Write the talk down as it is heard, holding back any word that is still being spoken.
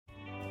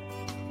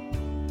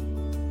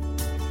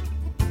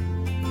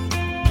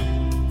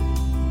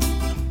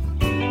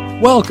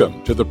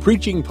Welcome to the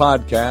preaching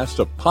podcast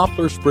of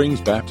Poplar Springs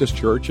Baptist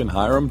Church in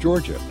Hiram,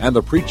 Georgia, and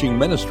the preaching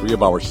ministry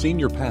of our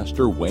senior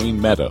pastor,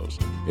 Wayne Meadows.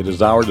 It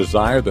is our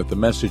desire that the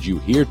message you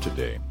hear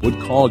today would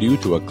call you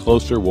to a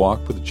closer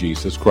walk with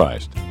Jesus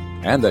Christ,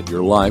 and that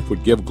your life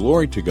would give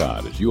glory to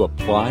God as you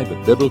apply the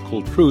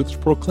biblical truths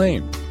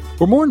proclaimed.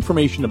 For more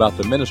information about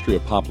the ministry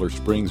of Poplar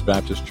Springs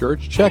Baptist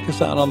Church, check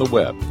us out on the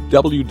web,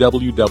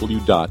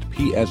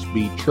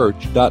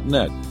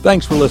 www.psbchurch.net.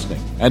 Thanks for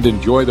listening, and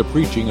enjoy the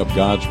preaching of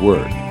God's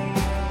Word.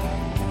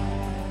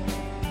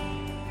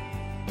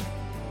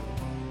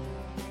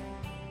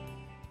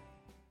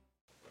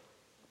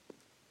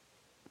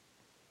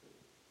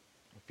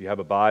 If you have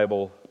a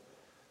Bible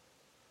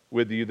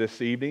with you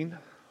this evening,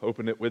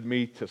 open it with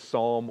me to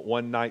Psalm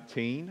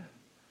 119.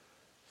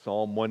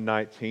 Psalm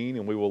 119,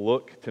 and we will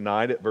look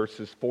tonight at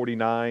verses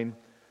 49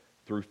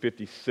 through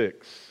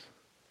 56.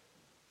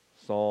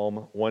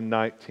 Psalm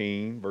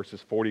 119,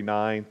 verses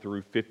 49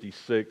 through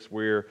 56.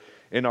 We're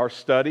in our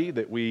study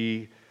that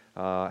we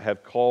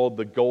have called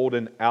the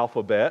Golden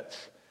Alphabet.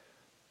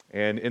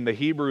 And in the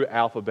Hebrew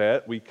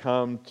alphabet, we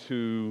come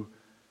to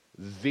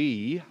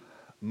Z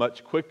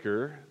much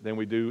quicker than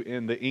we do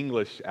in the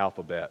English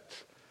alphabet.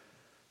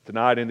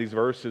 Tonight in these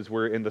verses,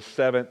 we're in the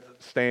 7th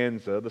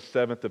stanza, the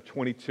 7th of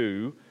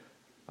 22,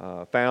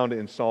 found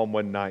in Psalm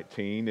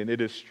 119, and it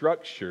is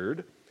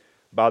structured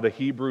by the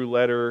Hebrew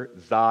letter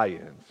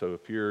Zayin. So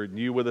if you're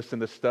new with us in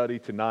the study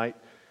tonight,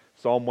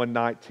 Psalm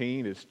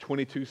 119 is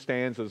 22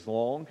 stanzas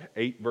long,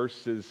 8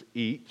 verses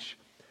each,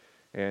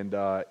 and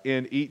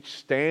in each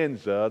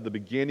stanza, the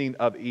beginning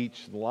of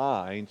each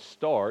line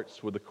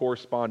starts with the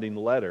corresponding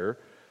letter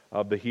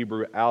of the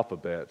Hebrew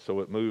alphabet. So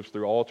it moves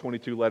through all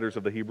 22 letters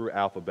of the Hebrew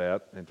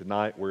alphabet, and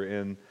tonight we're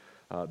in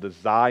the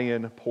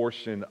Zayin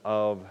portion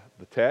of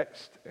the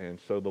text,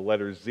 and so the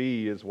letter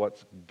Z is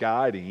what's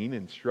guiding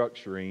and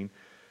structuring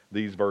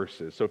these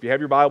verses. So if you have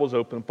your Bibles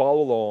open,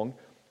 follow along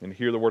and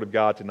hear the Word of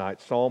God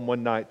tonight. Psalm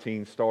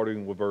 119,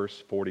 starting with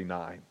verse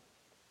 49.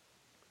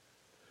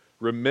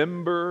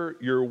 Remember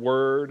your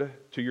word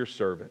to your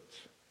servants,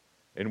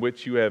 in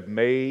which you have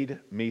made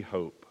me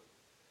hope.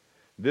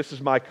 This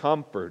is my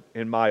comfort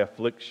in my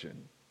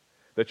affliction,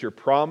 that your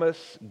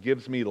promise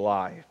gives me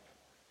life.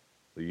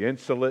 The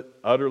insolent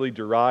utterly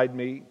deride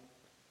me,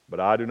 but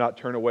I do not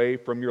turn away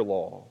from your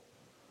law.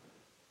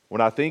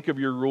 When I think of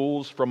your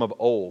rules from of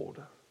old,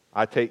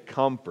 I take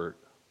comfort,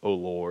 O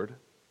Lord.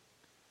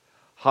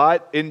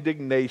 Hot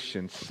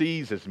indignation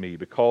seizes me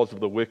because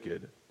of the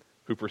wicked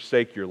who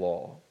forsake your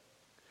law.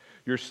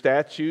 Your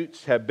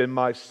statutes have been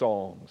my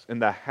songs in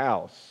the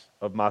house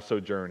of my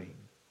sojourning.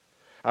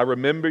 I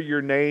remember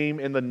your name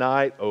in the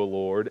night, O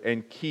Lord,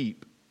 and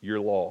keep your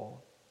law.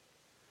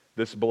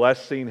 This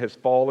blessing has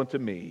fallen to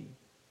me,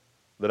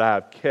 that I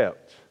have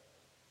kept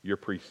your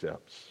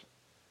precepts.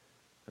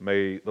 And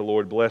may the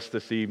Lord bless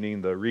this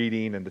evening the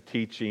reading and the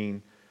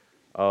teaching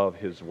of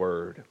His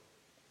Word.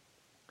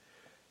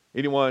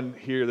 Anyone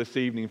here this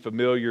evening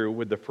familiar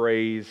with the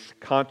phrase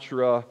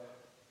contra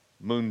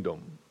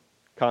mundum?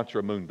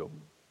 Contra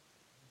mundum.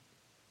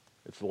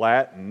 It's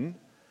Latin,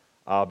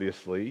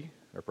 obviously,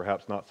 or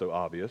perhaps not so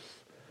obvious.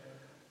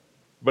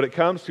 But it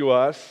comes to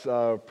us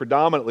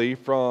predominantly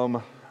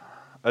from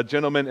a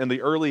gentleman in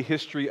the early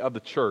history of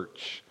the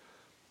church,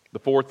 the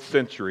 4th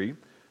century,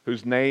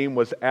 whose name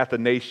was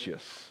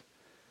Athanasius.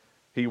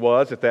 He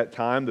was, at that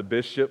time, the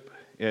bishop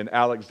in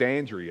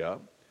Alexandria,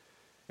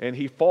 and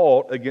he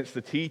fought against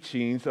the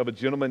teachings of a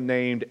gentleman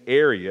named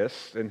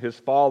Arius and his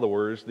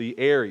followers, the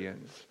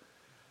Arians.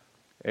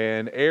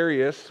 And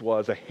Arius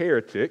was a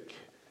heretic,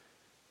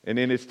 and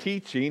in his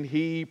teaching,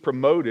 he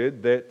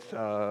promoted that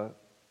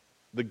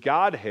the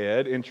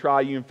Godhead in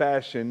triune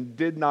fashion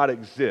did not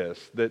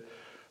exist, that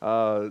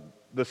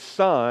the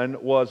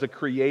Son was a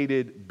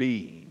created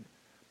being.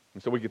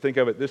 And so we can think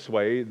of it this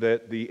way,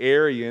 that the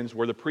Arians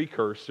were the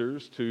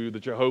precursors to the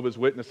Jehovah's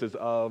Witnesses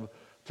of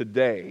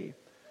today.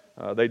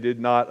 They did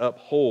not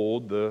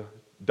uphold the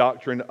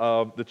doctrine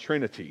of the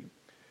Trinity.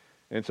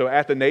 And so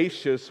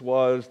Athanasius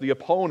was the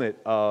opponent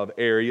of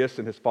Arius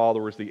and his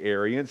followers, the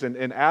Arians.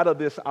 And out of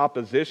this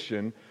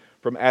opposition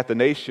from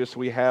Athanasius,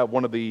 we have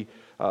one of the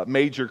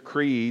major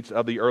creeds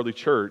of the early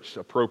church,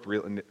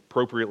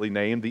 appropriately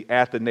named the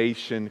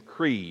Athanasian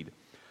Creed.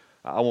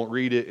 I won't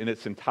read it in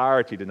its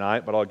entirety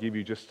tonight, but I'll give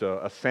you just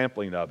a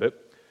sampling of it.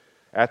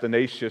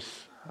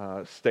 Athanasius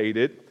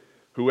stated,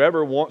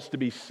 "Whoever wants to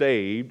be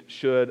saved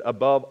should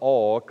above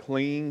all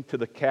cling to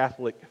the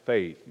Catholic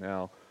faith."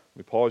 Now, let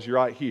me pause you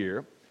right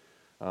here.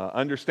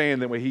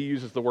 Understand that when he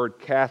uses the word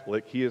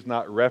Catholic, he is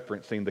not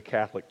referencing the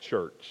Catholic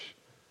Church.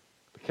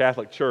 The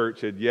Catholic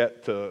Church had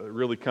yet to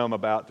really come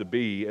about to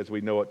be as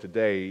we know it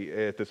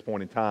today at this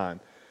point in time.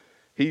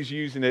 He's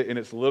using it in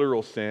its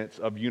literal sense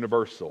of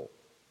universal.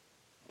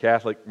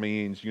 Catholic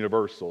means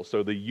universal.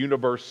 So the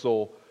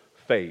universal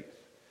faith.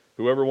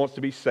 Whoever wants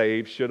to be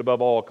saved should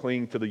above all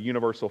cling to the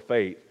universal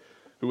faith.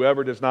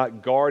 Whoever does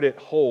not guard it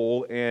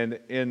whole and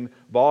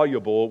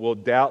inviolable will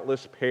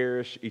doubtless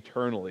perish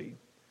eternally.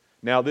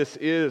 Now this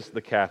is the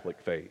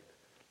Catholic faith.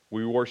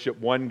 We worship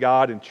one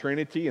God in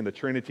Trinity, and the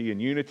Trinity in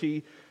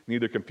unity,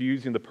 neither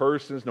confusing the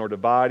persons nor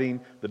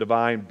dividing the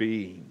divine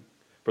being.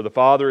 For the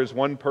Father is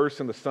one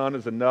person, the Son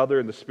is another,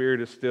 and the Spirit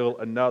is still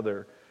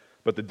another.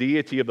 But the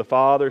deity of the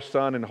Father,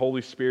 Son, and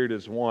Holy Spirit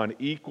is one,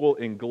 equal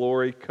in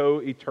glory,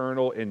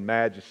 co-eternal in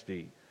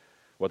majesty.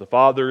 What the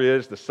Father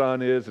is, the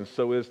Son is, and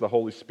so is the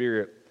Holy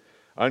Spirit.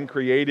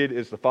 Uncreated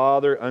is the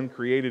Father,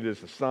 uncreated is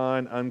the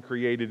Son,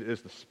 uncreated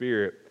is the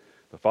Spirit.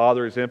 The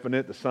Father is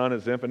infinite, the Son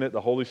is infinite,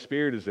 the Holy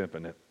Spirit is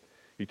infinite.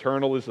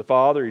 Eternal is the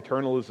Father,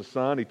 eternal is the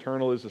Son,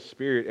 eternal is the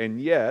Spirit,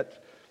 and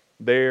yet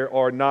there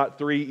are not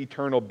three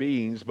eternal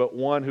beings, but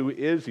one who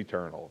is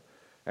eternal,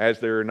 as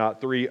there are not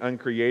three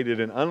uncreated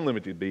and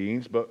unlimited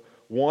beings, but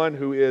one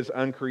who is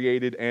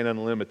uncreated and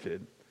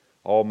unlimited.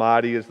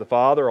 Almighty is the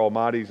Father,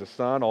 Almighty is the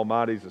Son,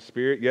 Almighty is the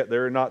Spirit, yet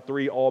there are not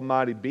three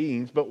almighty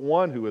beings, but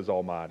one who is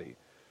almighty.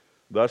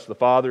 Thus the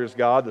Father is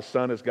God, the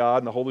Son is God,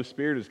 and the Holy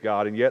Spirit is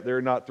God, and yet there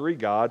are not three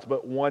gods,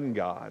 but one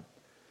God.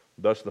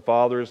 Thus the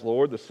Father is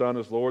Lord, the Son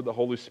is Lord, the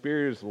Holy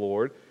Spirit is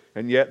Lord,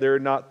 and yet there are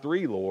not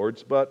three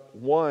Lords, but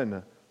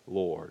one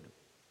Lord.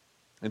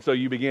 And so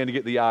you begin to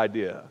get the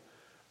idea.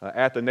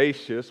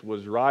 Athanasius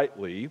was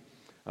rightly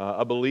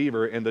a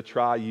believer in the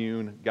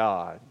triune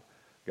God.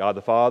 God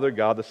the Father,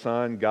 God the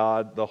Son,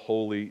 God the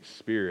Holy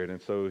Spirit.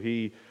 And so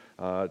he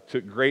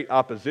took great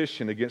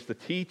opposition against the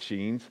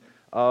teachings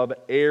of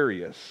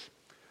Arius.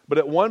 But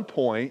at one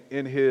point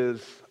in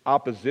his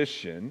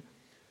opposition,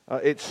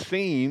 it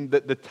seemed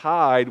that the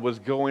tide was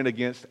going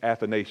against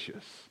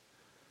Athanasius,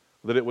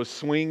 that it was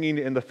swinging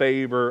in the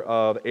favor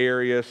of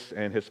Arius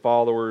and his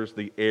followers,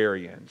 the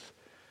Arians.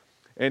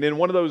 And in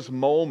one of those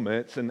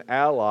moments, an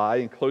ally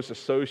and close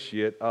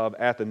associate of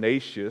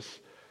Athanasius,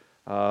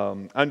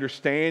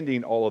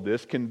 understanding all of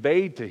this,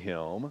 conveyed to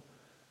him,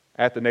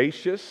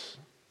 Athanasius,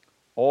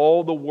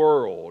 all the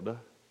world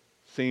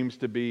seems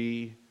to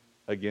be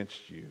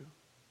against you.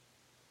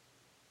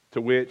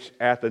 To which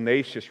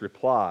Athanasius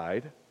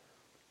replied,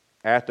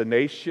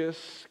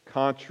 Athanasius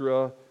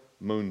contra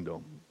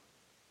mundum.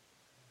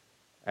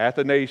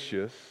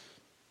 Athanasius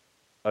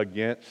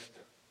against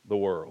the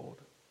world.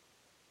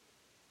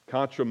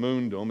 Contra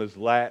mundum is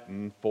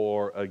Latin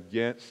for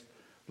against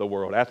the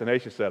world.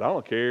 Athanasius said, I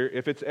don't care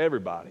if it's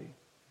everybody.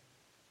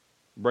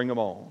 Bring them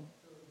on.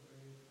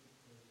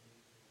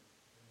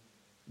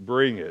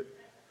 Bring it.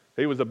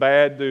 He was a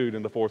bad dude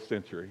in the 4th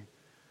century.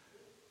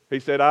 He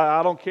said,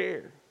 I don't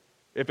care.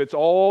 If it's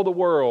all the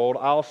world,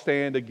 I'll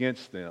stand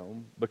against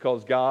them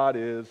because God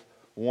is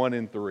one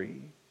in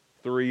three,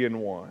 three in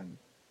one.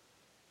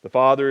 The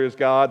Father is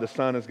God, the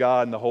Son is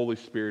God, and the Holy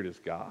Spirit is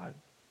God.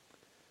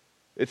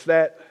 It's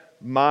that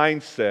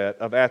mindset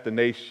of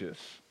Athanasius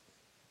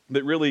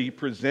that really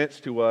presents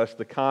to us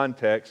the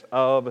context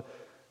of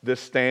this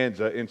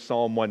stanza in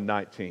Psalm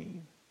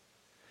 119.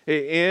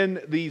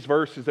 In these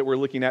verses that we're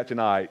looking at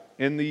tonight,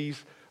 in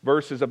these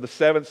verses of the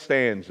 7th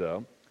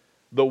stanza,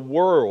 the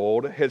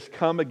world has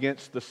come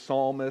against the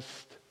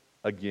psalmist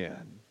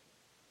again.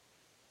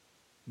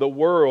 The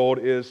world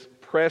is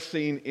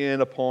pressing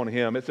in upon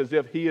him. It's as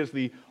if he is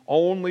the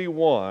only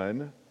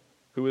one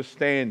who is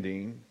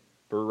standing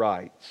for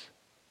rights.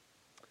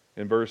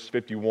 In verse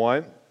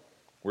 51,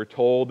 we're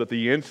told that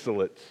the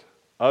insolent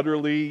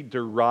utterly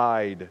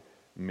deride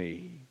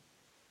me.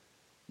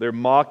 They're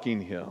mocking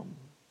him,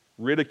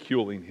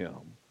 ridiculing him,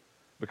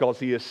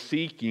 because he is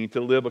seeking to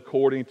live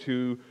according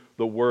to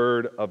the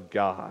Word of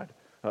God.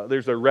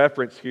 There's a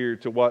reference here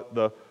to what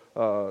the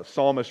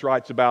psalmist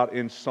writes about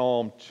in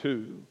Psalm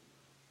 2,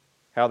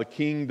 how the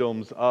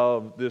kingdoms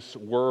of this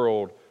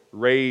world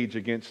rage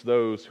against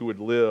those who would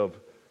live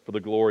for the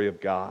glory of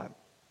God.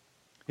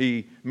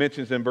 He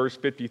mentions in verse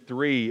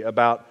 53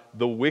 about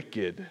the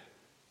wicked,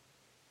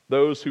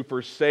 those who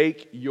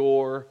forsake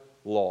your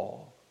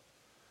law.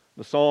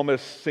 The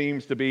psalmist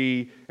seems to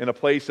be in a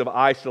place of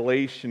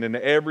isolation, and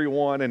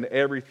everyone and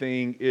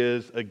everything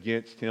is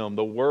against him.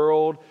 The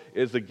world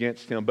is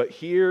against him. But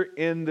here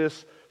in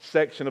this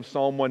section of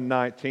Psalm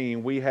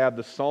 119, we have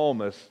the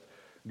psalmist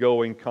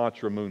going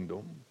contra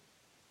mundum.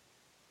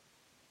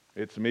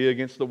 It's me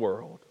against the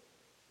world.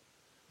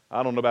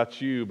 I don't know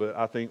about you, but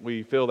I think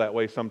we feel that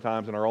way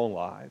sometimes in our own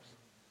lives.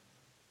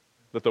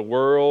 That the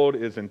world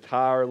is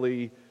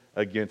entirely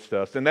against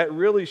us. And that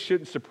really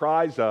shouldn't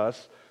surprise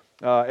us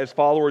as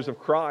followers of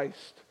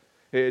Christ.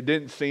 It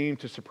didn't seem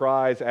to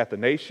surprise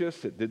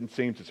Athanasius. It didn't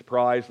seem to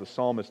surprise the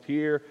psalmist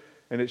here.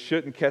 And it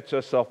shouldn't catch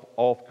us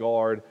off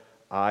guard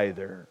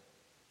either.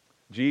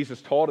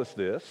 Jesus taught us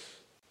this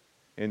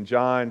in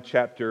John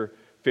chapter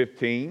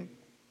 15.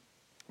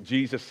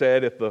 Jesus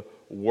said, if the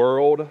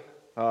world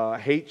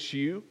hates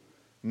you,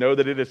 know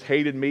that it has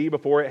hated me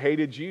before it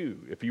hated you.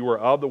 If you were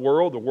of the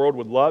world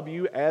would love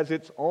you as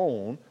its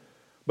own.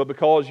 But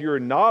because you're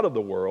not of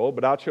the world,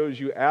 but I chose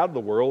you out of the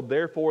world,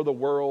 therefore the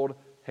world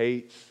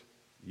hates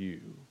you.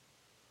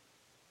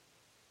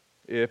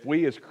 If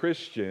we as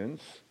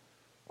Christians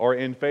are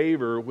in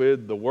favor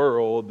with the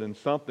world, then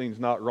something's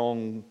not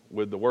wrong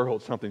with the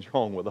world, something's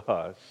wrong with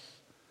us.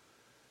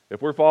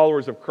 If we're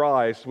followers of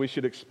Christ, we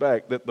should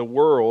expect that the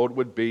world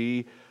would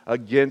be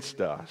against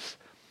us.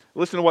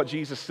 Listen to what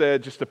Jesus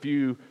said just a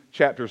few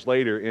chapters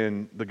later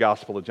in the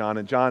Gospel of John.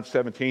 In John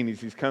 17,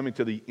 he's coming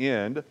to the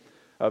end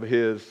of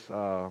his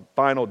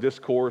final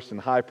discourse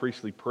and high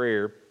priestly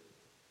prayer.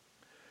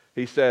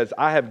 He says,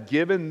 I have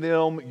given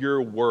them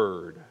your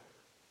word.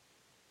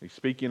 He's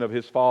speaking of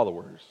his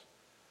followers.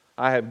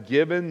 I have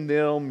given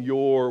them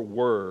your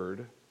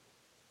word,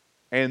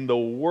 and the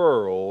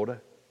world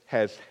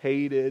has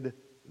hated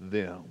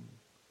them.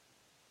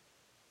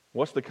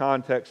 What's the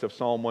context of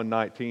Psalm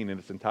 119 in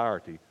its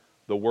entirety?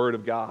 The Word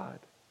of God.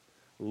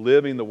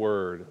 Living the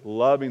Word,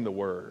 loving the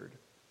Word,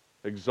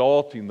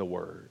 exalting the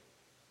Word.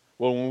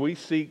 Well, when we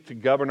seek to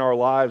govern our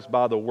lives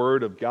by the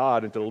Word of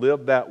God and to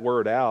live that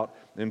Word out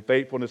in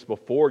faithfulness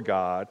before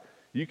God,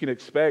 you can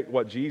expect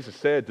what Jesus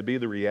said to be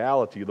the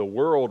reality. The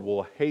world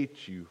will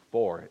hate you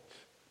for it.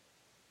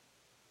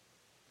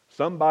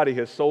 Somebody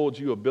has sold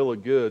you a bill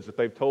of goods if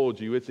they've told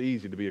you it's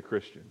easy to be a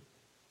Christian.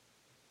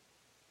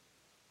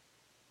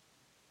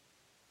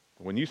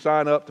 When you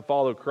sign up to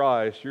follow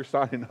Christ, you're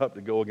signing up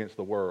to go against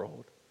the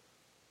world.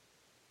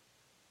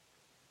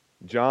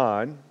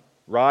 John,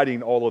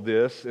 writing all of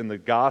this in the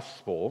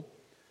gospel,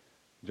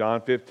 John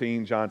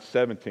 15, John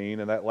 17,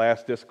 and that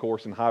last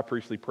discourse and high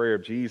priestly prayer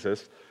of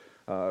Jesus,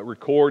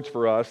 records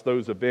for us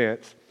those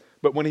events.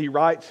 But when he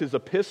writes his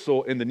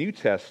epistle in the New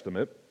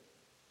Testament,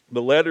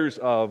 the letters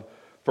of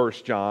 1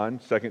 John,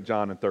 2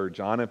 John, and 3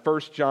 John, and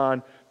 1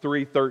 John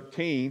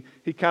 3:13,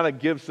 he kind of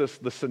gives us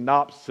the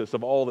synopsis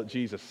of all that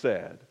Jesus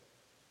said.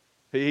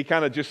 He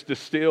kind of just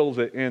distills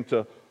it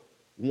into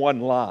one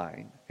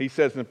line. He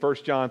says in 1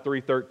 John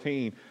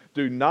 3:13,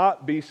 do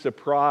not be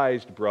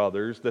surprised,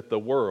 brothers, that the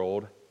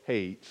world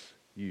hates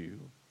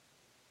you.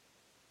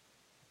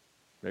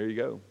 There you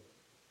go.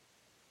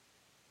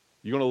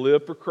 You're going to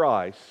live for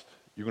Christ,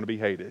 you're going to be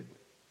hated.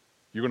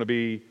 You're going to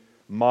be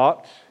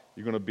mocked,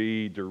 you're going to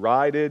be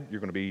derided, you're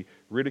going to be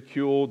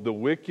ridiculed. The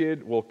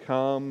wicked will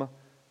come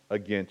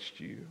against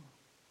you.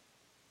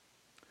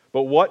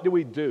 But what do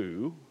we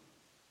do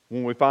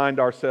when we find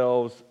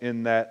ourselves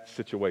in that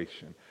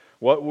situation?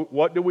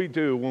 What do we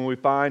do when we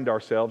find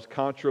ourselves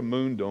contra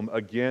mundum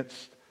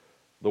against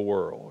the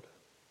world?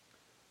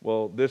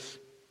 Well, this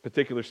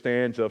particular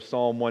stanza of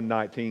Psalm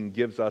 119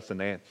 gives us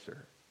an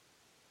answer.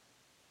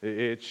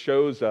 It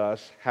shows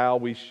us how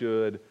we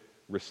should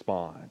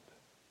respond.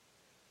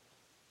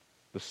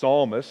 The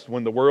psalmist,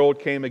 when the world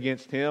came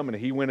against him and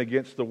he went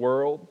against the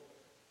world,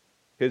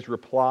 his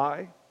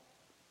reply,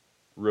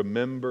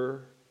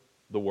 remember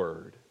the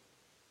word.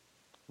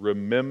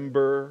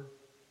 Remember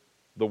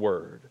the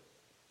word.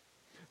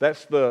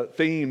 That's the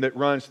theme that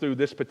runs through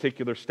this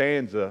particular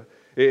stanza.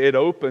 It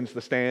opens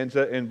the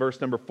stanza in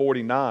verse number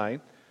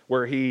 49,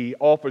 where he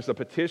offers a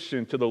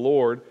petition to the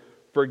Lord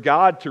for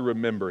God to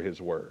remember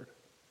his word.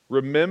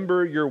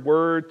 Remember your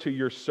word to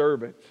your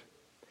servant,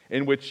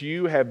 in which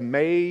you have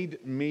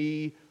made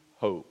me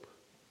hope.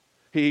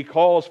 He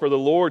calls for the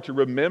Lord to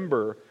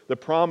remember the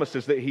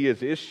promises that he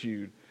has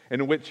issued,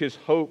 and in which his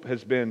hope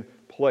has been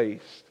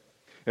placed.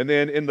 And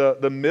then in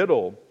the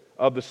middle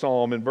of the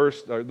psalm,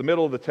 the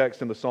middle of the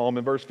text in the psalm,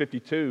 in verse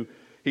 52,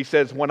 he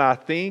says, when I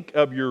think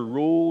of your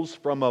rules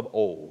from of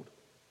old.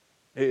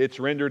 It's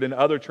rendered in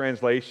other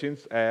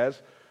translations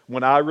as,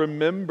 when I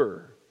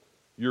remember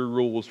your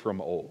rules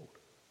from old.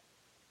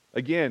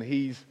 Again,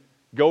 he's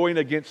going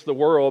against the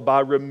world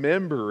by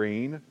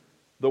remembering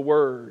the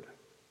word.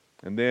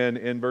 And then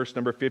in verse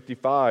number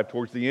 55,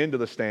 towards the end of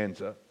the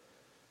stanza,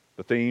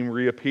 the theme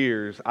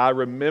reappears. I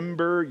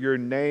remember your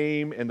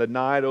name in the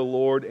night, O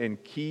Lord,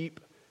 and keep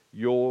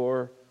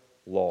your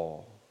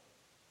law.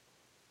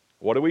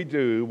 What do we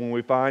do when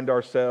we find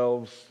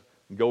ourselves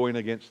going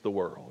against the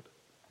world?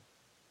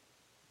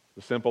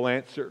 The simple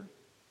answer,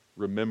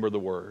 remember the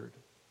word.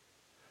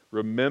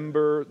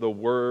 Remember the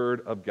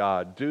word of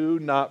God. Do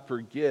not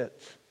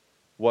forget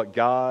what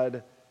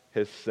God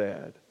has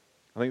said.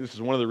 I think this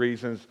is one of the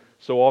reasons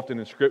so often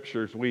in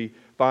Scriptures we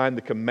find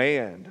the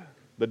command,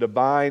 the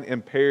divine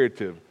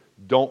imperative,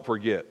 don't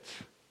forget,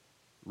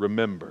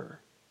 remember.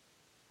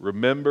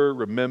 Remember,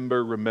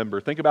 remember, remember.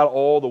 Think about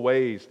all the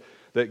ways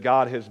that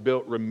God has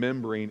built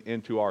remembering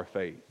into our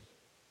faith.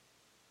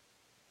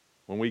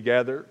 When we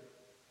gather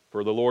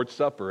for the Lord's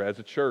Supper as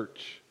a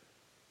church,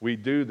 we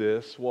do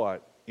this,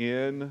 what?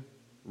 In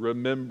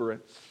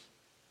remembrance.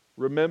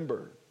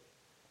 Remember.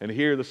 And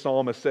here the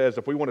psalmist says,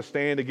 if we want to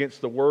stand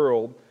against the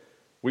world,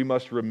 we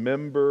must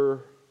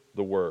remember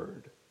the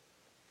word.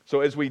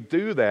 So as we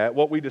do that,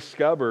 what we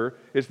discover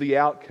is the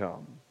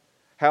outcome.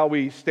 How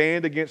we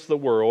stand against the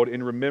world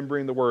in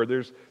remembering the word.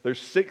 There's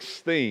 6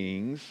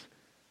 things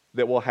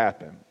that will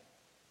happen.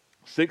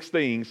 6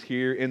 things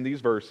here in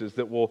these verses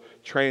that will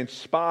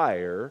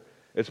transpire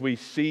as we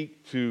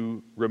seek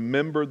to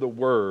remember the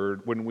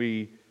word when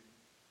we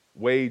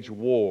wage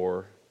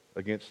war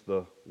against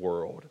the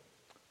world.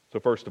 So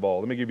first of all,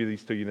 let me give you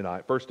these to you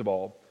tonight. First of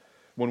all,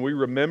 when we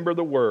remember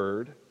the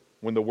word,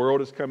 when the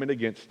world is coming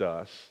against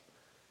us,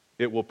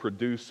 it will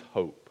produce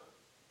hope.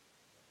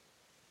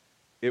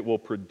 It will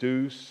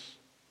produce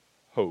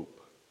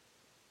hope.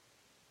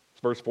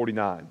 It's verse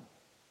 49.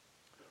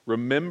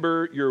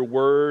 remember your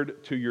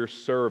word to your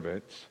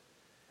servant,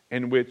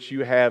 in which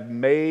you have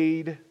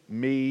made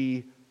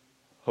me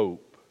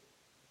hope.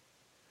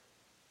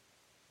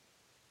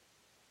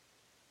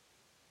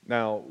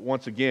 Now,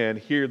 once again,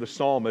 here the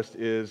psalmist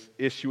is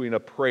issuing a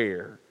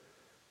prayer.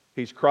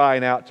 He's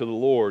crying out to the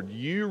Lord,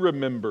 you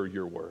remember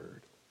your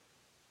word.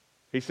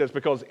 He says,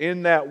 because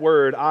in that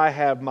word I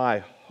have my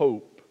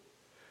hope.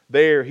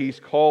 There he's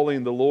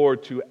calling the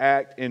Lord to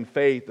act in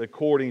faith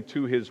according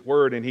to his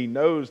word. And he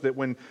knows that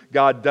when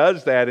God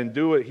does that and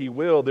do it, he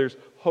will, there's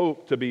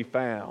hope to be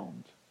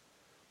found.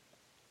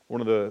 One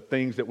of the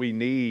things that we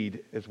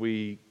need as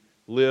we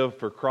live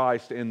for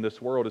Christ in this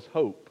world is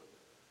hope.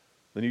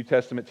 The New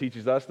Testament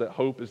teaches us that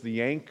hope is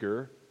the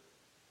anchor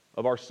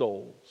of our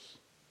souls.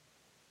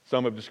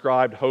 Some have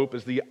described hope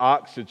as the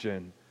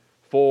oxygen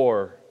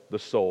for the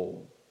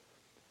soul.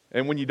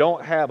 And when you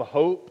don't have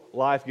hope,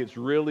 life gets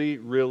really,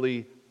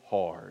 really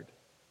hard.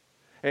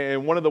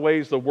 And one of the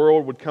ways the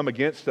world would come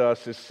against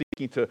us is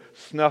seeking to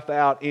snuff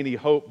out any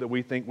hope that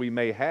we think we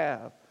may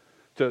have,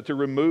 to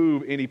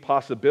remove any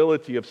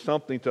possibility of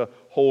something to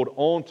hold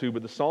on to.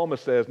 But the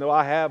psalmist says, no,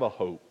 I have a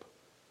hope,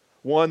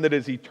 one that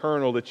is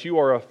eternal, that you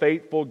are a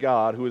faithful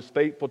God who is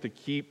faithful to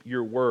keep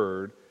your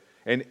word.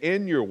 And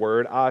in your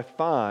word, I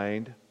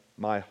find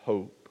my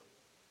hope.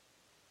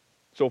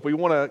 So if we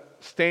want to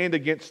stand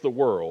against the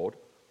world,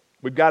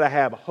 we've got to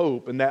have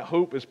hope, and that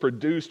hope is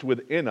produced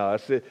within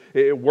us.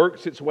 It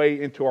works its way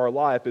into our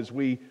life as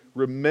we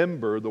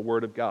remember the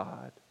Word of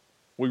God.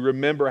 We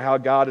remember how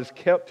God has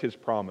kept His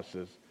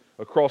promises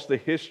across the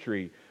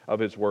history of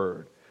His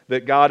Word.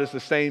 That God is the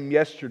same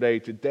yesterday,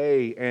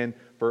 today, and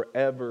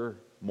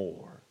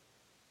forevermore.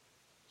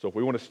 So if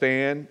we want to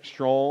stand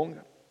strong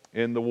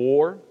in the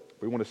war,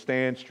 if we want to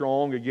stand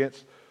strong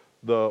against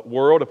the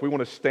world, if we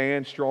want to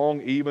stand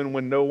strong even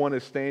when no one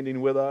is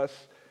standing with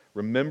us,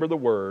 remember the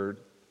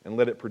Word and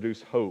let it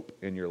produce hope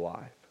in your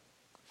life.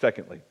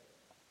 Secondly,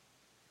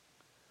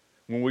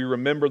 when we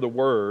remember the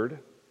Word,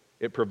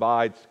 it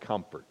provides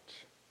comfort.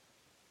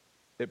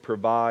 It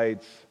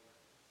provides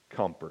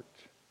comfort.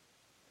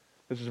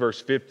 This is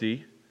verse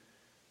 50.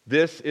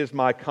 This is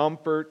my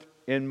comfort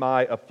in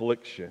my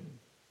affliction,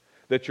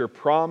 that your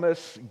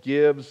promise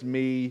gives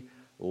me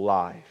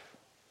life.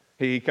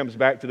 He comes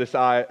back to this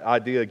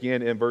idea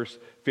again in verse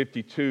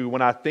 52.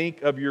 When I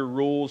think of your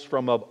rules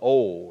from of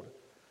old,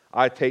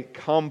 I take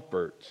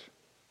comfort,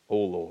 O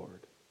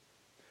Lord.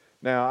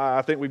 Now,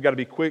 I think we've got to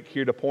be quick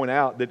here to point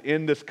out that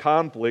in this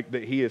conflict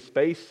that he is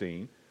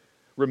facing,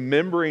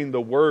 remembering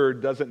the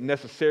word doesn't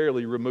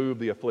necessarily remove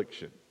the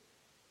affliction.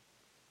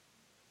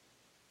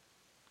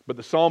 But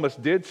the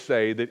psalmist did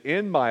say that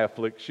in my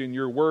affliction,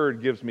 your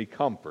word gives me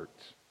comfort.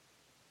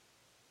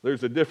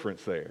 There's a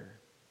difference there.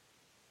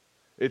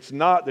 It's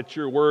not that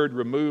your word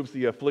removes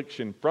the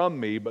affliction from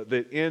me, but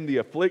that in the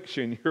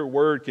affliction, your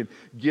word can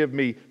give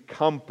me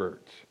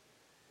comfort.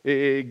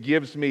 It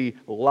gives me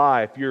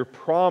life. Your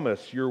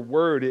promise, your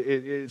word,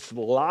 it's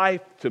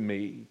life to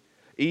me,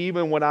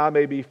 even when I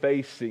may be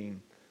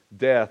facing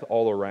death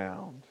all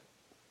around.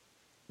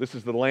 This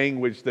is the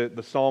language that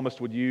the psalmist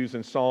would use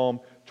in Psalm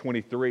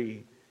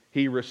 23.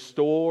 He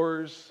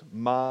restores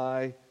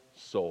my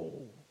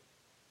soul.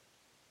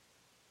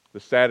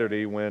 This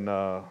Saturday when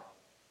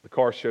the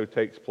car show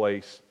takes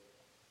place,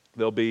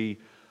 there'll be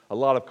a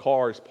lot of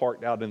cars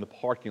parked out in the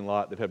parking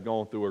lot that have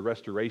gone through a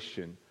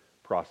restoration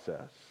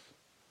process.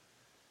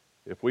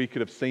 If we could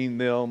have seen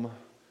them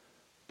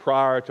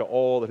prior to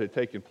all that had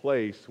taken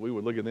place, we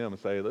would look at them and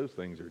say, those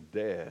things are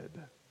dead.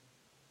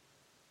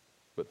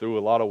 But through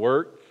a lot of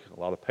work, a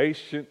lot of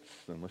patience,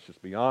 and let's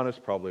just be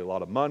honest, probably a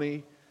lot of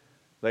money,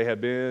 they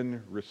have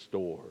been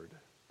restored.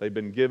 They've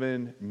been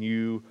given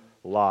new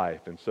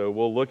life. And so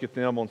we'll look at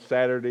them on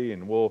Saturday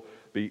and we'll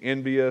be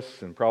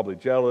envious and probably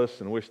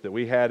jealous and wish that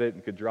we had it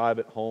and could drive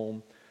it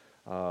home.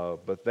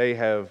 But they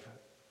have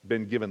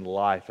been given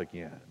life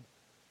again.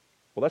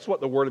 Well, that's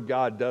what the Word of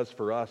God does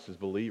for us as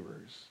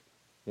believers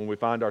when we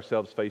find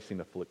ourselves facing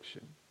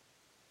affliction.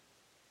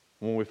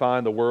 When we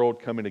find the world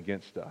coming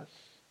against us.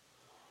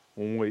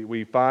 When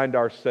we find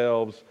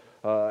ourselves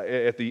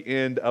at the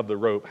end of the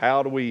rope.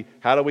 How do we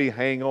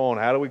hang on?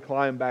 How do we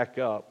climb back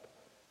up?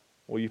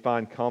 Well, you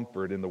find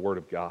comfort in the Word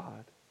of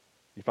God.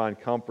 You find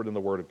comfort in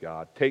the Word of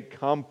God. Take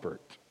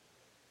comfort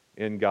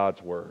in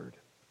God's Word.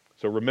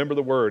 So remember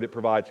the Word, it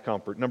provides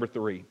comfort. Number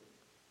 3,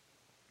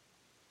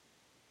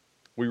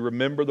 we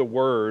remember the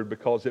Word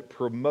because it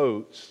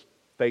promotes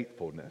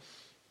faithfulness.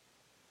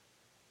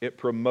 It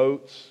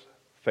promotes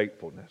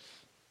faithfulness.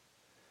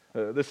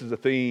 This is a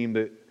theme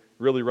that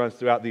really runs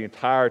throughout the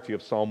entirety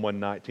of Psalm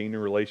 119 in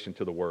relation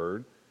to the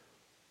Word.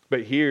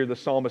 But here the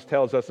psalmist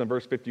tells us in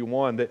verse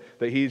 51 that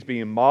he's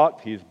being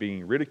mocked, he's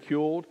being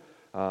ridiculed,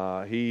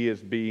 he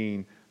is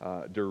being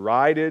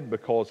derided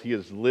because he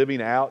is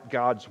living out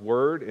God's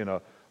Word in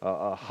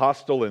a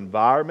hostile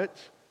environment.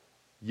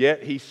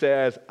 Yet he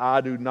says, I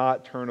do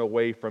not turn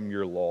away from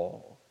your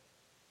law.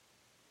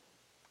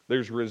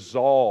 There's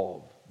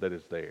resolve that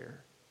is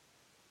there.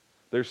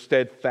 There's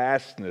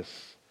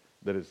steadfastness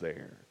that is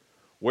there.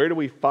 Where do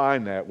we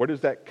find that? Where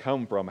does that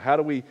come from? How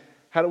do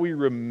How do we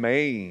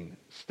remain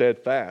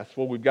steadfast?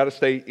 Well, we've got to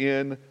stay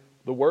in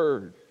the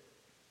Word.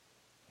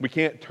 We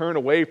can't turn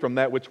away from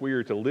that which we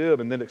are to live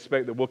and then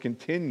expect that we'll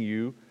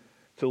continue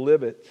to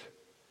live it.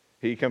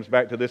 He comes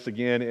back to this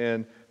again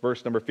in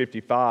verse number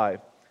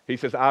 55. He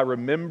says, I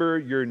remember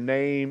your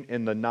name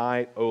in the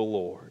night, O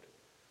Lord.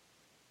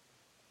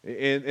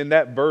 In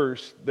that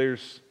verse,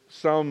 there's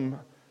some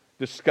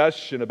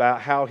discussion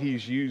about how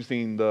he's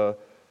using the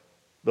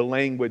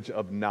language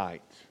of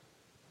night.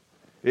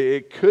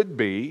 It could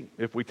be,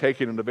 if we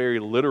take it in a very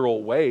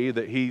literal way,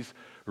 that he's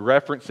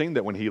referencing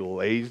that when he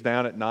lays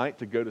down at night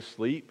to go to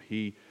sleep,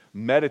 he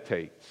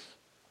meditates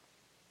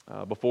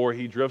before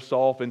he drifts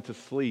off into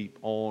sleep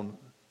on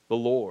the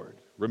Lord,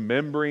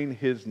 remembering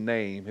His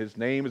name. His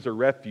name is a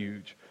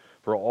refuge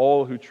for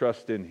all who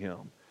trust in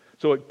Him.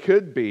 So it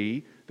could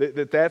be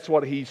that that's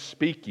what he's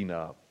speaking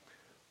of.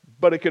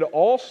 But it could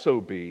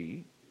also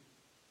be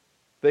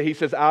that he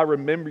says, I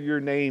remember your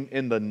name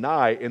in the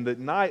night. And the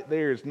night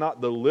there is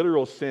not the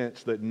literal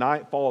sense that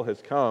nightfall has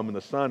come and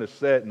the sun is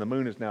set and the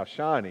moon is now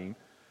shining,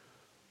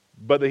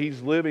 but that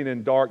he's living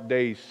in dark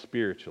days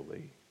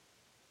spiritually.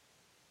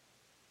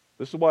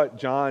 This is what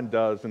John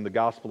does in the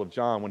Gospel of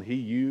John when he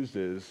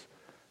uses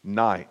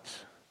night.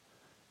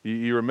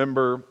 You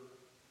remember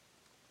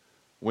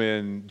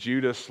when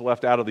Judas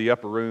left out of the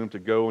upper room to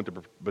go and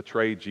to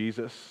betray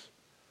Jesus?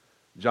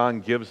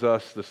 John gives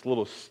us this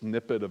little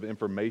snippet of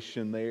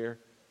information there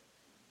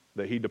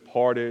that he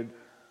departed,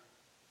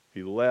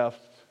 he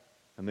left,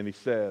 and then he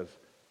says,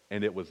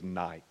 and it was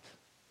night.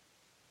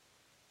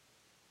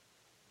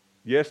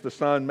 Yes, the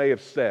sun may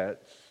have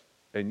set,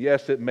 and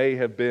yes, it may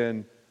have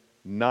been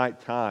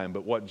nighttime,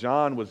 but what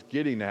John was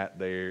getting at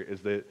there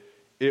is that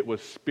it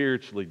was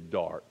spiritually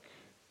dark.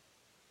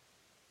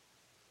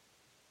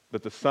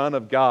 That the Son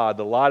of God,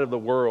 the light of the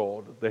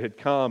world that had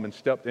come and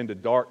stepped into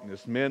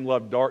darkness, men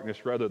loved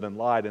darkness rather than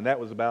light, and that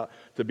was about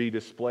to be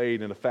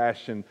displayed in a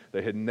fashion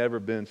that had never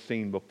been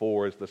seen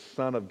before, as the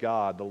Son of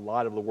God, the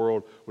light of the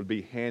world, would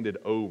be handed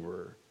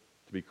over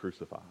to be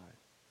crucified.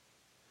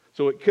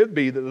 So it could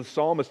be that the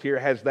psalmist here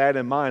has that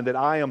in mind, that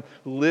I am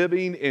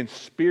living in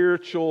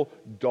spiritual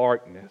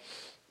darkness,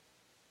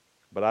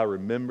 but I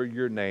remember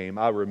your name,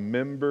 I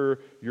remember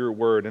your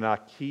word, and I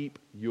keep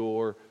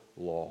your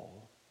law.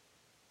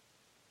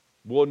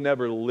 We'll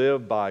never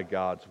live by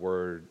God's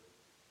word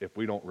if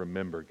we don't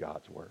remember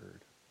God's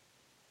word.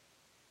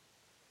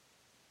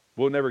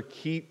 We'll never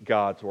keep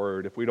God's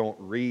word if we don't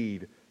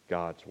read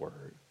God's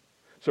word.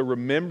 So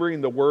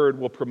remembering the word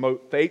will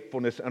promote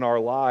faithfulness in our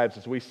lives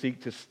as we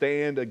seek to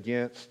stand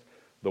against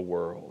the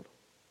world.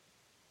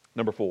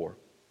 Number 4,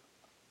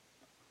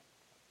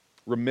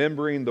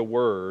 remembering the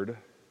word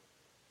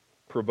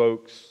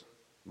provokes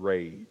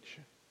rage.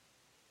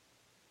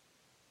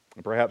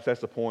 And perhaps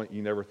that's the point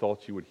you never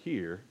thought you would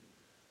hear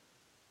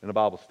in a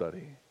Bible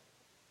study.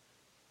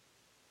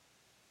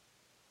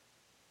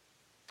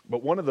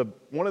 But one of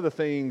the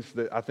things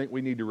that I think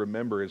we need to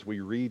remember as we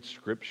read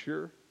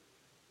Scripture,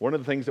 one of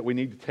the things that we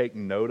need to take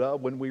note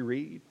of when we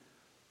read,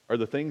 are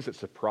the things that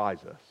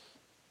surprise us.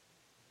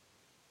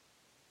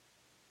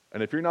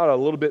 And if you're not a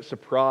little bit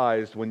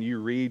surprised when you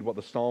read what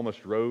the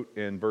psalmist wrote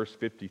in verse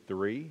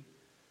 53,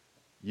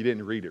 you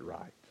didn't read it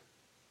right.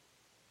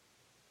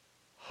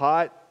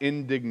 Hot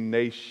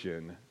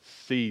indignation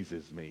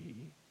seizes me.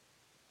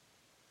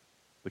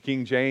 The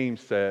King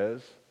James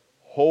says,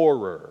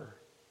 horror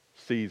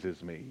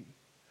seizes me.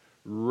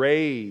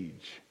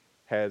 Rage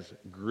has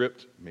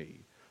gripped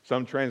me.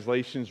 Some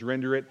translations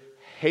render it,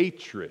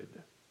 hatred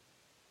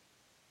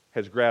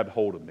has grabbed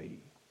hold of me.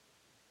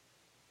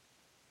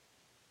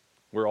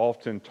 We're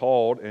often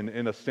taught, and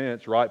in a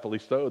sense, rightfully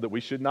so, that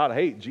we should not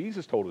hate.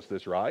 Jesus told us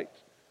this, right?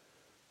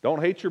 Don't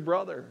hate your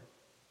brother.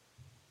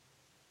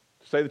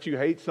 To say that you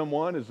hate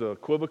someone is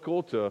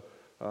equivocal to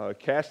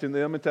casting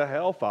them into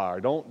hellfire.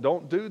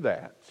 Don't do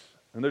that.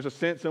 And there's a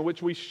sense in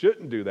which we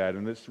shouldn't do that,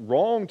 and it's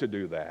wrong to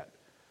do that.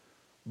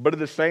 But at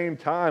the same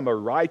time, a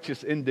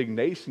righteous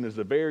indignation is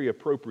a very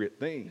appropriate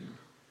thing.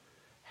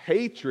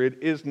 Hatred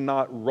is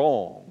not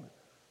wrong.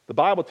 The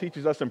Bible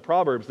teaches us in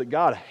Proverbs that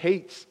God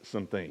hates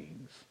some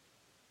things.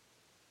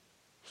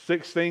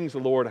 6 things the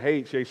Lord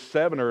hates, yea,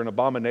 7 are an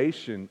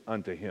abomination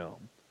unto Him.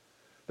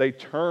 They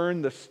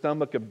turn the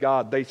stomach of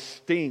God. They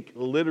stink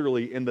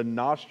literally in the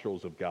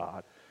nostrils of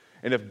God.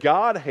 And if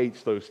God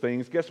hates those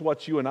things, guess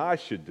what you and I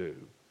should do?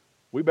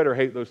 We better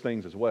hate those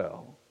things as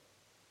well.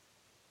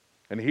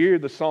 And here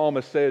the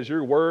psalmist says,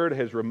 your word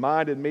has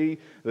reminded me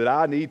that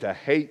I need to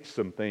hate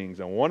some things.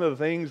 And one of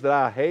the things that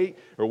I hate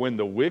are when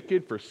the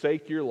wicked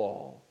forsake your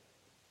law.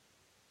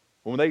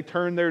 When they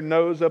turn their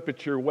nose up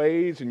at your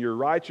ways and your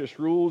righteous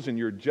rules and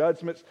your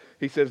judgments,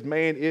 he says,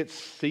 man, it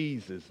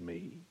seizes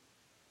me.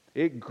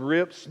 It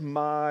grips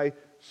my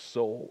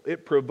soul.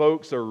 It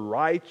provokes a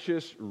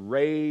righteous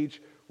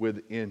rage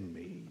within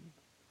me.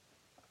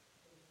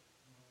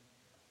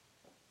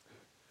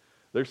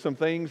 There's some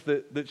things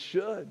that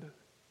should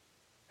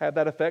have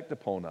that effect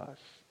upon us.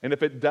 And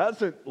if it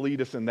doesn't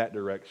lead us in that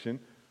direction,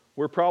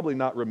 we're probably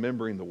not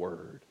remembering the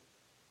Word.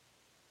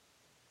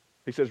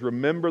 He says,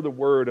 remember the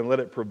word and let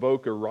it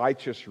provoke a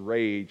righteous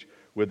rage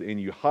within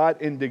you.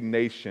 Hot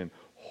indignation,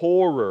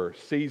 horror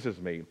seizes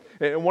me.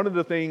 And one of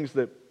the things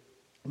that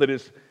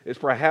is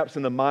perhaps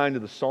in the mind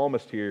of the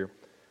psalmist here,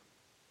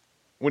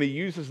 when he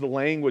uses the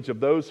language of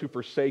those who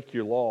forsake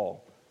your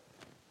law.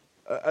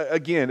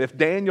 Again, if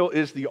Daniel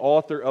is the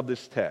author of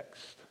this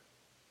text,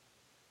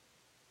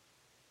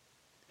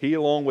 he,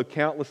 along with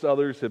countless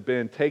others, have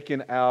been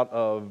taken out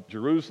of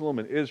Jerusalem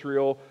and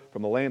Israel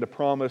from the land of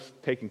promise,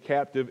 taken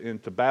captive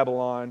into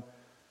Babylon.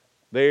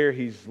 There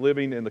he's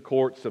living in the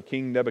courts of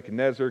King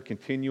Nebuchadnezzar,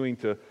 continuing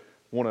to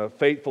want to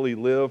faithfully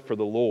live for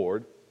the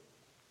Lord.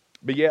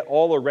 But yet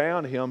all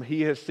around him,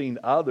 he has seen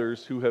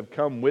others who have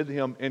come with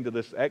him into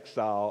this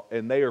exile,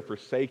 and they are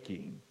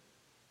forsaking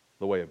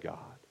the way of God.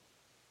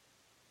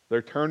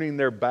 They're turning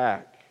their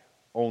back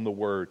on the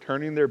Word,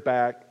 turning their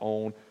back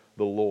on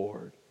the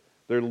Lord.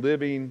 They're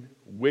living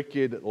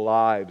wicked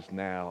lives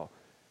now.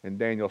 And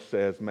Daniel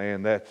says,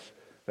 man,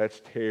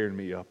 that's tearing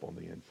me up on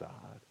the inside.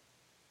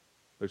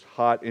 There's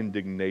hot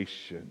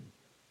indignation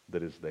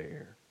that is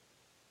there.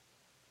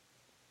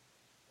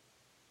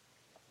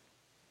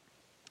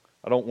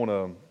 I don't want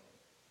to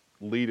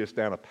lead us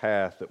down a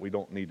path that we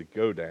don't need to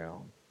go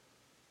down.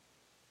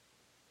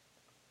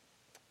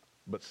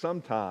 But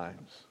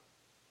sometimes,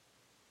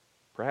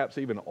 perhaps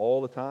even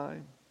all the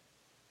time,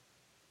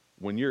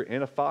 when you're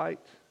in a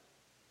fight,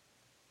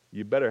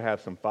 you better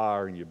have some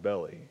fire in your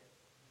belly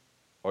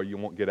or you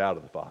won't get out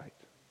of the fight.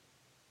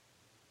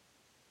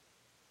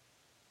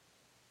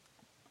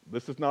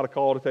 This is not a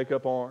call to take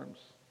up arms.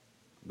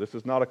 This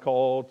is not a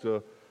call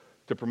to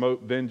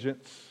promote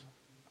vengeance.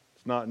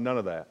 It's not none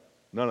of that.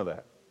 None of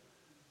that.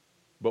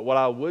 But what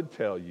I would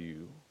tell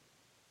you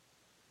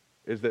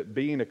is that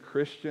being a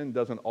Christian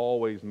doesn't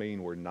always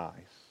mean we're nice.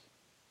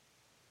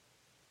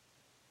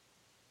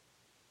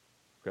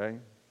 Okay?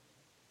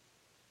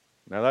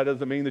 Now that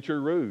doesn't mean that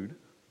you're rude.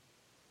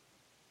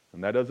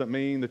 And that doesn't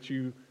mean that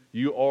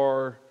you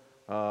are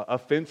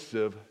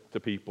offensive to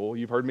people.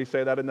 You've heard me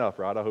say that enough,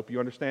 right? I hope you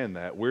understand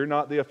that. We're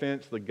not the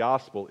offense. The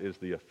gospel is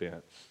the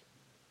offense.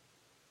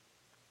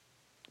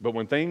 But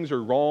when things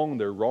are wrong,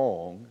 they're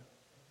wrong.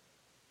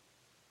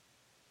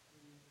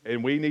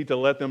 And we need to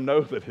let them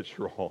know that it's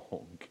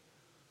wrong.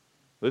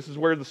 This is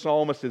where the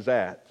psalmist is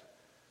at.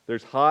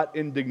 There's hot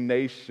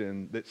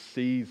indignation that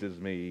seizes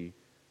me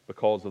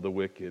because of the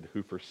wicked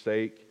who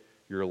forsake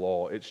your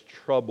law. It's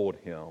troubled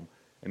him,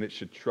 and it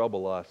should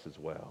trouble us as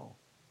well.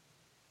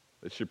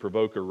 It should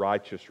provoke a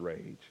righteous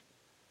rage.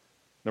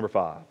 Number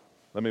 5.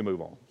 Let me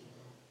move on.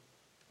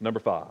 Number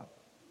 5.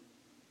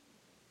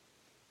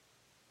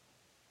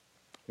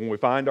 When we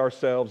find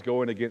ourselves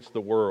going against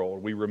the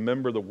world, we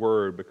remember the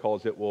word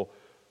because it will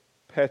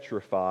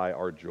petrify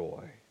our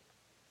joy.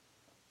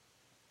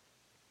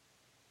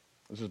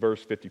 This is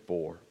verse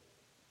 54.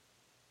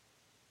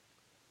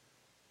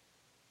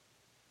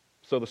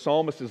 So the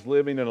psalmist is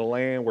living in a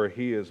land where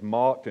he is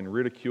mocked and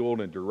ridiculed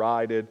and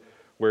derided,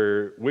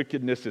 where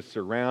wickedness is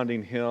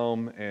surrounding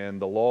him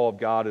and the law of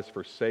God is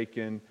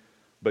forsaken.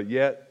 But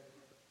yet,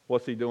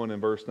 what's he doing in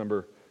verse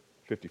number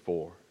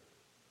 54?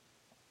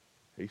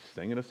 He's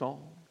singing a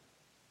song.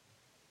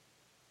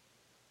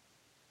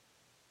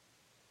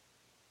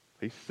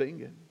 He's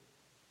singing.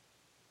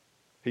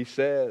 He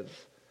says,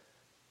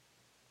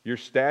 your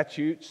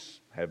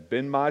statutes have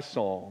been my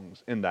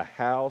songs in the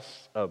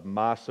house of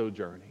my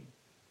sojourning.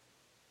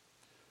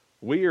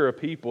 We are a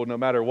people, no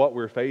matter what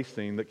we're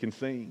facing, that can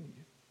sing.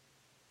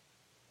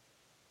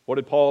 What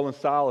did Paul and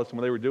Silas,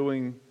 when they were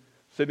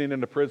sitting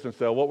in a prison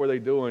cell, what were they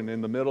doing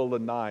in the middle of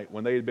the night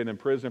when they had been in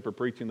prison for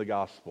preaching the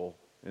gospel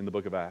in the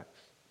book of Acts?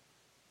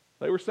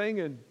 They were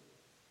singing.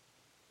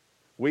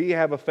 We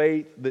have a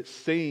faith that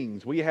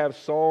sings. We have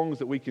songs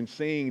that we can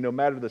sing no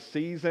matter the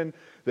season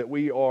that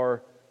we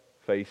are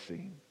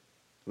facing.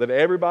 Let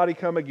everybody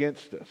come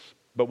against us.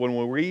 But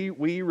when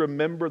we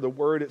remember the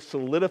word, it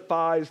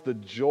solidifies the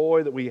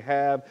joy that we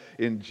have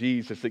in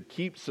Jesus. It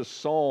keeps a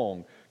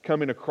song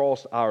coming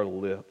across our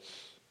lips.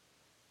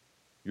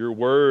 Your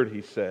word,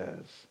 he says,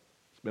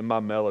 it's been my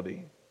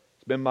melody.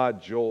 It's been my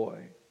joy.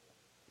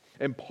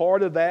 And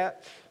part of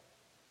that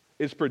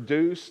is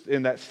produced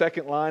in that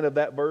second line of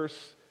that verse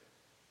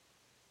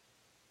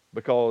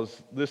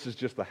because this is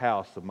just the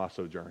house of my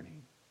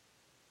sojourning.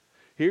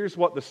 Here's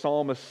what the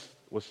psalmist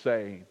was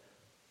saying.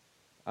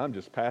 I'm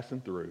just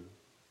passing through.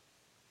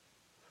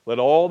 Let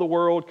all the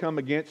world come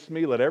against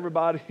me. Let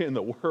everybody in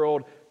the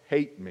world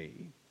hate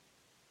me.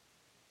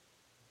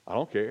 I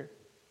don't care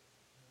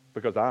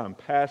because I am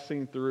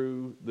passing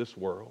through this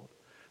world.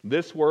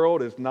 This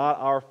world is not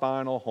our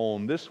final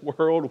home. This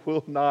world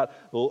will not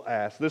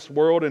last. This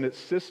world and its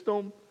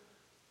system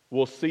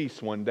will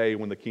cease one day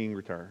when the King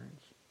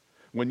returns.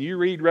 When you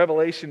read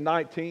Revelation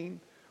 19,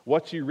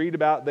 what you read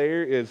about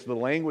there is the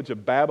language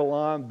of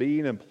Babylon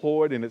being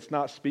employed, and it's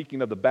not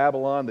speaking of the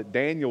Babylon that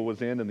Daniel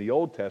was in the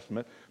Old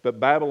Testament, but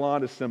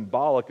Babylon is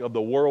symbolic of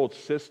the world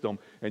system.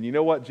 And you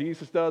know what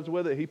Jesus does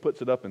with it? He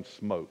puts it up in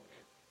smoke.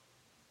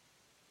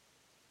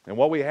 And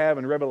what we have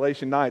in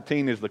Revelation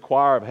 19 is the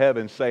choir of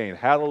heaven saying,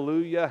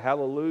 hallelujah,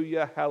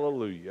 hallelujah,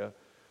 hallelujah.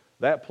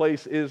 That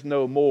place is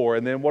no more.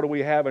 And then what do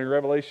we have in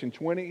Revelation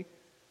 20?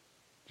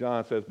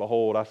 John says,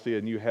 behold, I see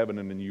a new heaven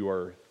and a new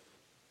earth.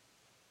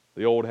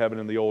 The old heaven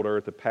and the old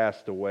earth have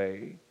passed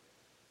away.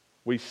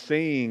 We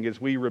sing as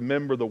we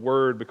remember the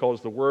Word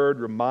because the Word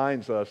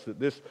reminds us that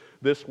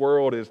this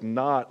world is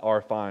not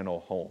our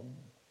final home.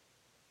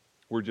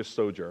 We're just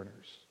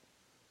sojourners.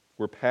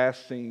 We're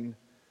passing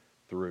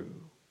through.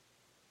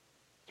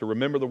 To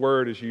remember the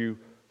Word as you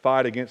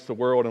fight against the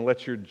world and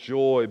let your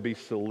joy be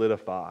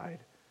solidified.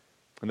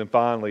 And then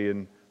finally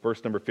in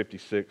verse number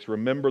 56,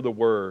 remember the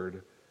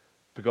Word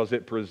because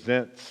it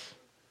presents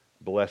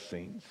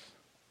blessings.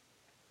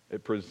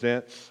 It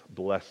presents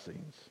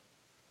blessings.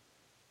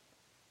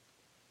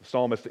 The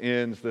psalmist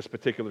ends this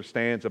particular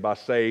stanza by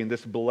saying,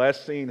 this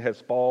blessing has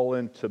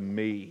fallen to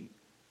me,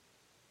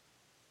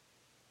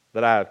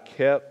 that I have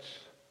kept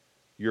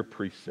your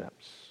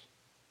precepts.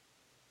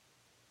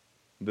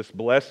 This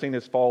blessing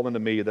has fallen to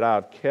me, that I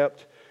have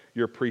kept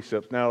your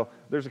precepts. Now,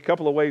 there's a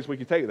couple of ways we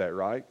can take that,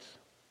 right?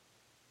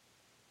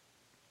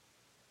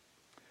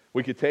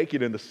 We could take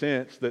it in the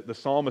sense that the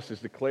psalmist is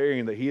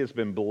declaring that he has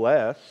been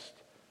blessed,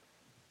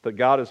 that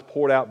God has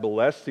poured out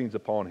blessings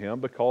upon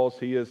him because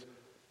he has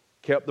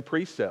kept the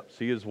precepts.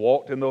 He has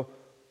walked in the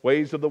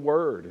ways of the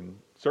Word, and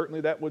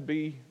certainly that would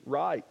be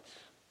right.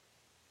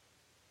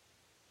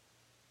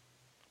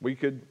 We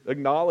could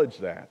acknowledge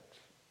that,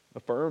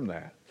 affirm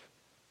that.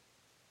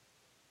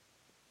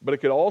 But it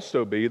could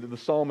also be that the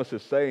psalmist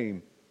is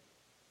saying,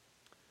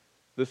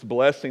 this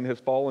blessing has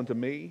fallen to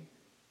me,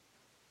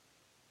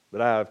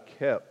 that I have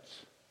kept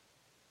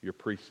your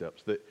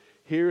precepts. That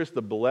here is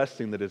the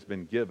blessing that has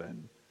been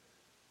given,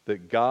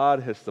 that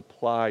God has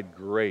supplied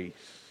grace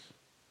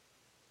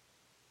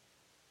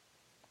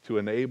to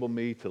enable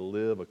me to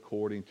live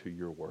according to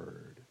your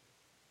Word.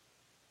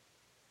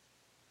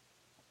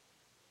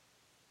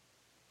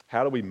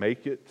 How do we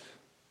make it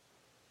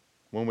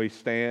when we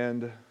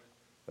stand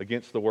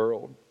against the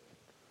world?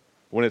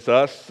 When it's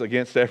us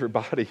against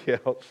everybody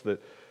else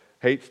that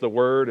hates the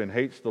Word and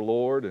hates the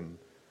Lord and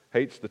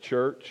hates the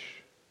church?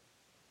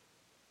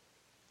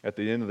 At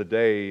the end of the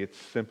day, it's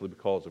simply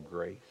because of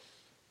grace.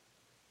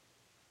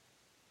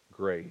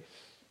 Grace.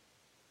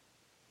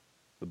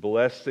 The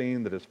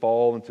blessing that has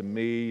fallen to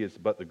me is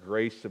but the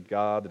grace of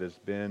God that has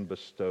been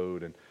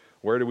bestowed. And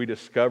where do we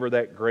discover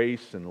that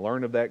grace and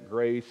learn of that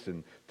grace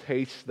and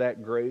taste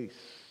that grace?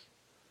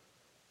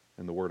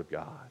 In the Word of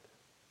God.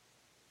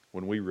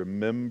 When we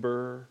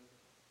remember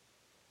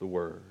the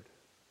Word.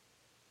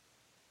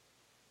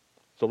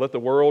 So let the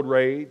world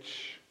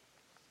rage.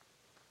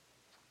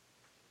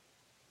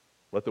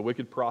 Let the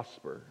wicked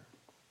prosper.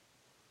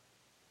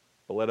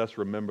 But let us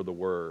remember the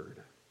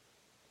Word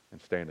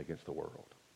and stand against the world.